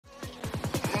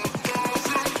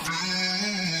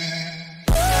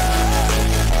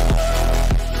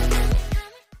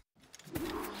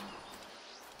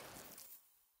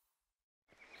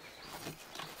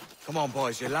Come on,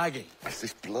 boys, you're lagging. That's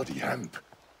this bloody amp.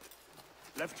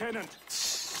 Lieutenant.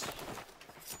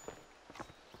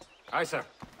 Aye, sir.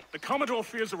 The Commodore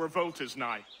fears a revolt is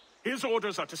nigh. His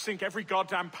orders are to sink every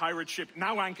goddamn pirate ship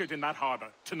now anchored in that harbor,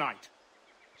 tonight.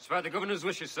 It's by the governor's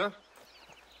wishes, sir.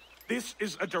 This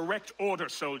is a direct order,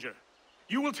 soldier.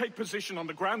 You will take position on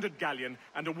the grounded galleon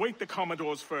and await the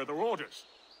Commodore's further orders.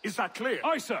 Is that clear?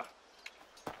 Aye, sir.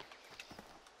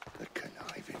 The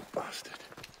conniving bastard.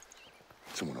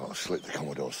 Someone ought to slit the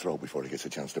Commodore's throat before he gets a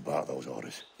chance to bark those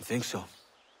orders. You think so?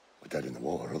 We're dead in the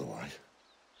water otherwise.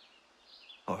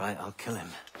 All right, I'll kill him.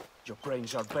 Your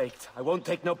brains are baked. I won't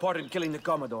take no part in killing the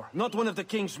Commodore. Not one of the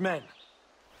King's men.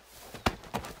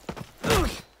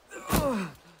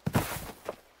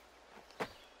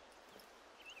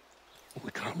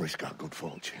 We can't risk our good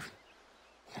fortune.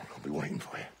 I'll be waiting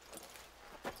for you.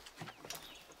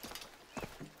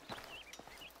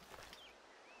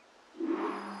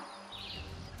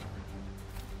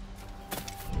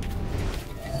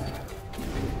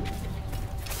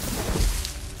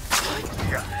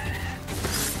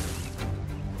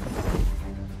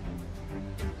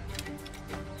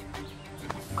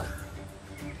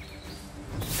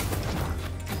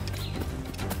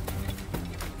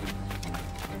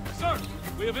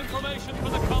 We have information for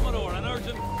the Commodore, an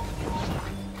urgent...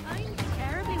 I'm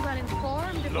terribly well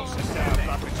informed of Lots all of sound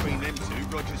up between them two,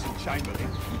 Rogers and Chamberlain.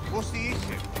 What's the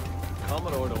issue?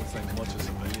 Commodore don't think much of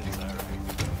civilians, Ira.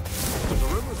 There's a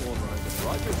rumor going around that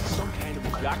Rogers is some kind of a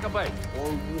Jacobite,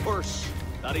 or worse,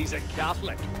 that he's a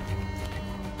Catholic.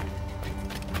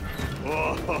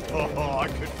 Oh, I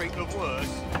could think of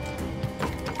worse.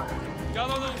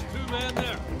 Gather those two men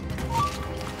there.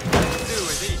 Do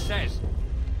as he says.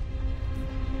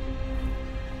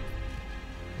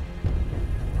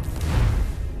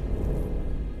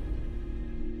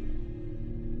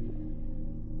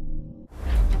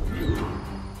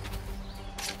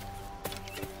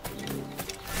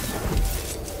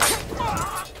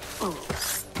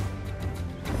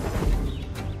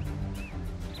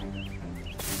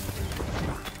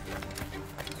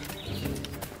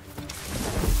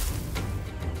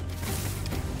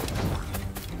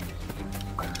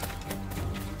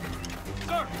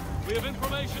 We have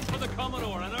information for the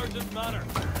Commodore, an urgent matter.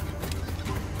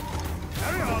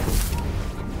 Carry on!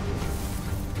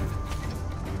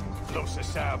 Lots of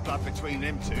sour blood between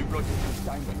them two, Rogers and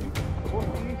Chamberlain.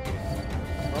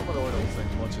 Commodore don't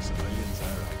think much of civilians,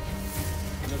 Ira.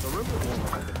 And there's a rumor going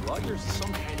around that Rogers is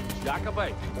some kind of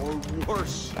Jacobite, or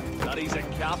worse, that he's a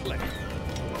Catholic.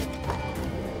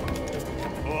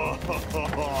 Oh,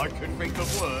 I could think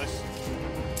of worse.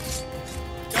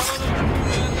 Gather those two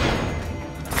men there.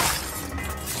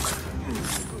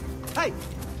 Hey!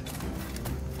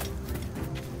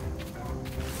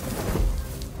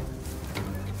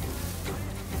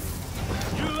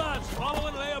 You lads, follow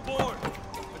and lay aboard.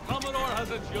 The Commodore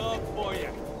has a job for you.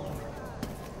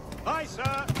 Aye,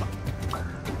 sir.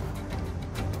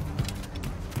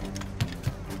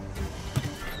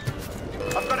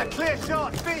 I've got a clear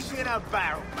shot. Fish in a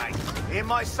barrel, mate. In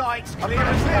my sights. Clear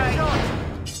as day.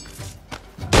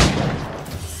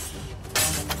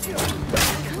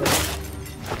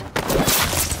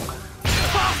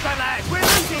 Faster, lads. We're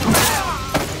losing ground.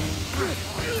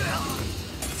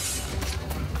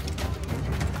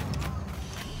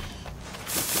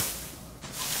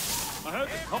 I heard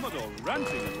the Commodore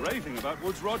ranting and raving about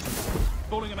Woods Rogers,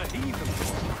 calling him a heathen.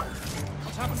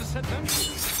 What's happened to set them?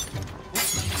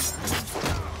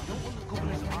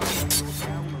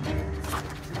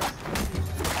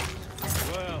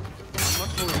 Well, I'm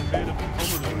much more afraid of the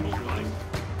Commodore than like.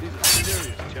 He's a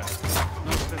serious chap.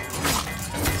 No sense of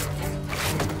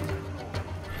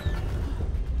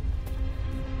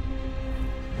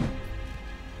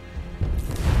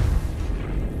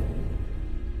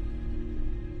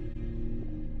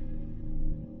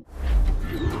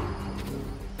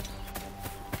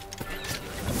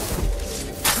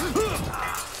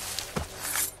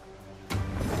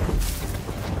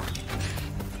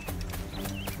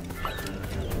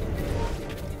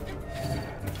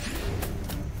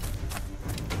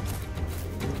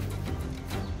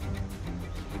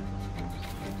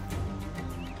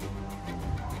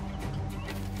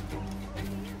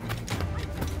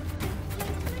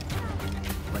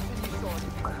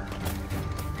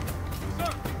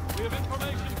We have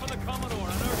information for the Commodore,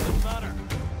 an urgent matter.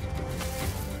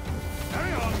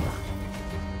 Carry on.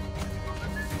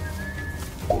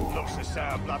 Lots of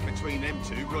sour blood between them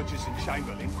two, Rogers and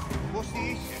Chamberlain. What's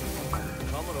the issue?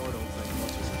 Commodore don't think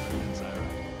much of civilians, Ira.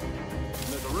 And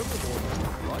there's a rumor going around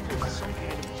that Rogers is some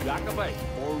kind of Jacobite,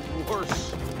 or worse,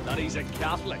 that he's a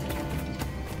Catholic.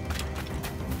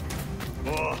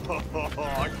 Oh,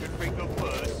 I could think of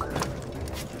worse.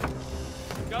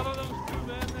 Gather those two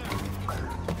men there.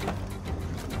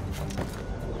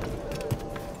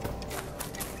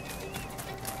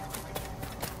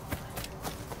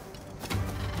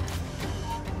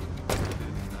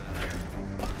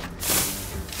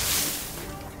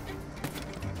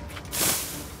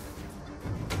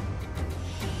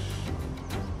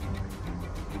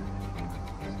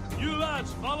 You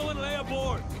lads, follow and lay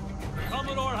aboard. The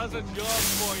Commodore has a job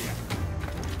for you.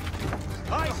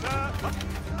 Hi, sir.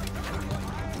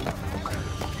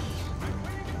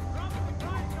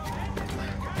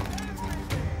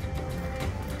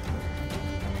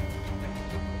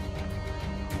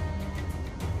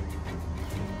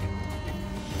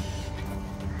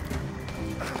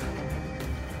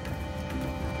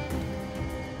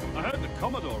 I heard the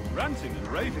Commodore ranting and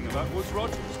raving about Woods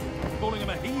Rogers, calling him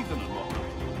a heathen and whatnot.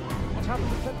 What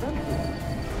happened to Ted Bentley?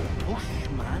 Hush,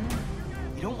 man.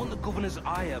 You don't want the governor's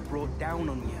ire brought down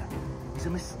on you. He's a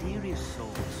mysterious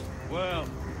source. Well,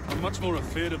 I'm much more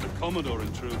afraid of the Commodore,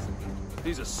 in truth.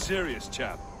 He's a serious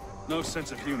chap. No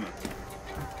sense of humor.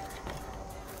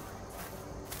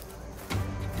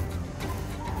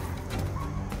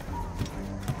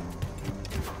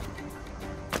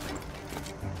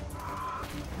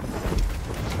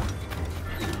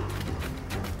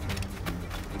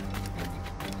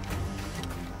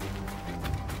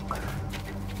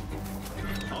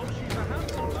 Oh, she's a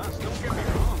handsome lass, don't get me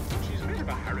wrong. She's a bit of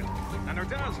a harridan, and her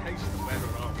dad's haste to let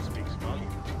her off speaks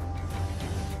volumes.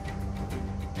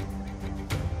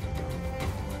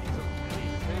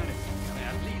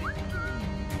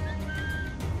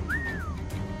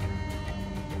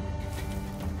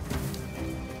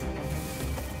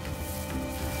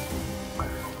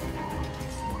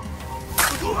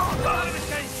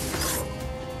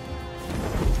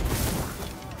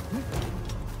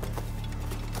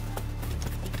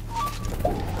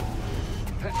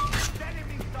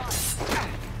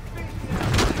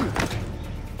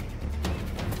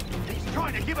 He's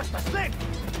trying to give us the slip!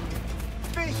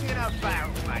 Fish in a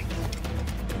barrel, mate.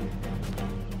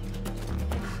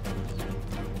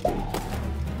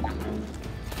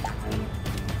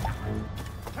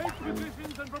 Take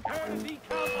positions and prepare to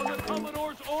decamp on the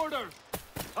Commodore's orders.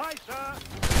 Aye, sir.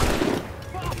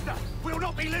 Faster! We'll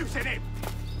not be losing him!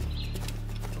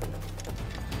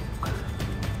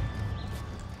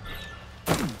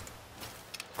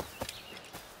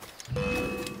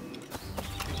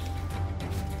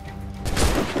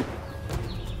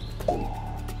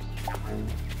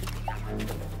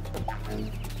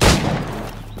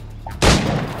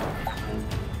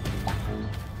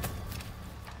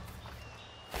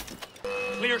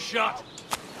 Clear shot.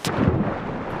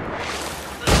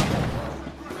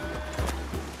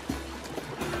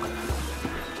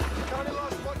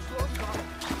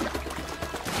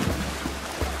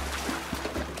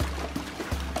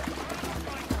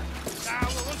 Now,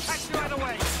 we'll catch you either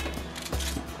way.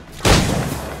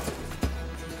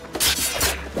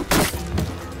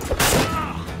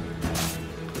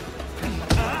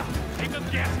 Keep them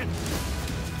guessing.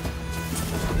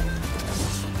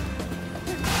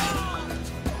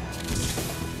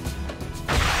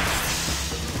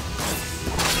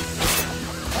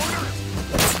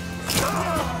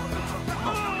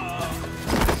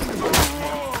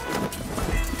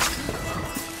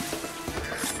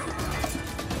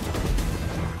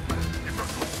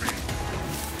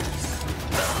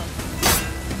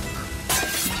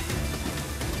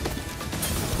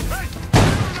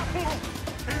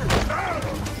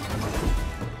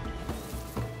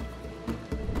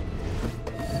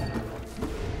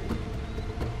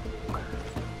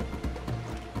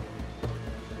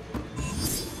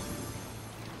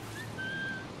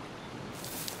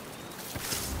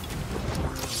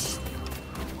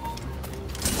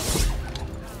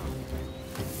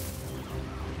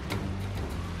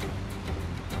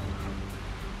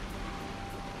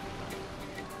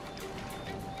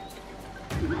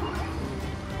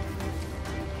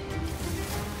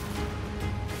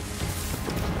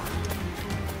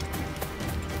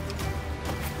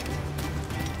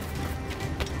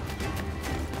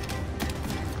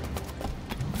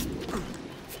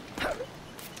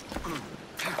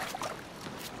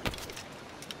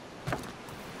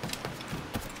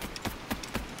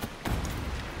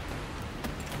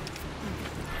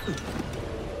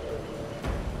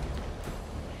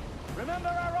 Remember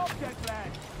our object,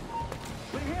 lads.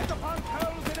 We hit upon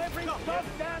coals in every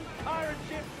goddamn pirate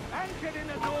ship anchored in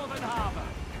the northern harbour.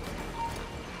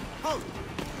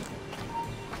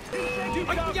 You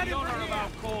doubt the honor of our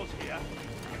cause here,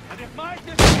 and if my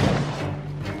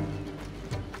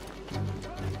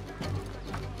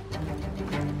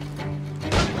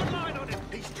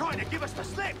to give us the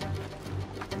slip.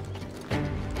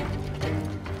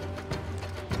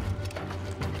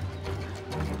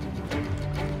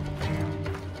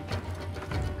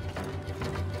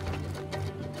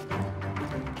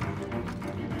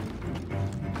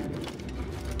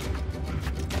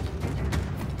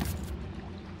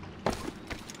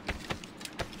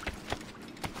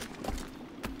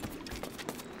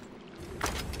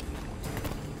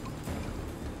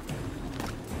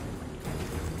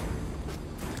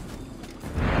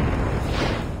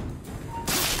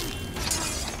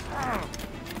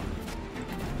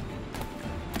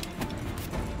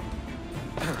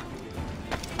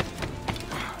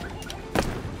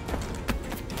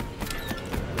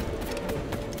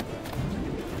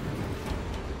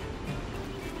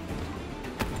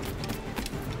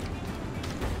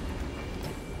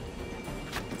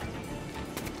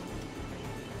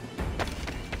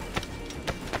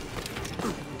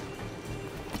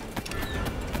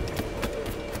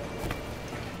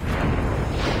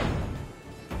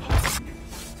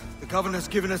 The governor's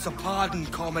given us a pardon,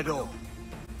 Commodore.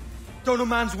 Don't a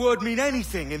man's word mean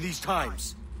anything in these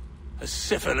times? Has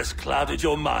syphilis clouded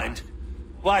your mind?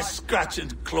 Why scratch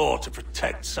and claw to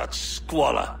protect such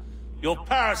squalor? Your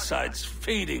parasites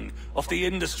feeding off the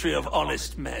industry of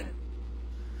honest men.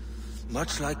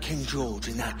 Much like King George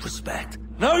in that respect.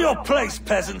 Know your place,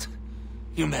 peasant!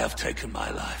 You may have taken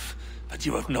my life, but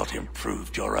you have not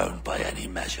improved your own by any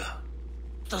measure.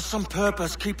 Does some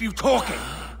purpose keep you talking?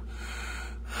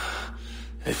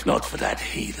 If not for that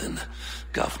heathen,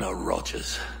 Governor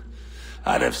Rogers,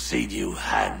 I'd have seen you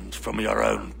hanged from your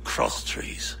own cross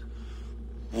trees.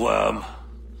 Worm.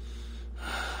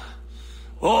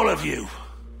 All of you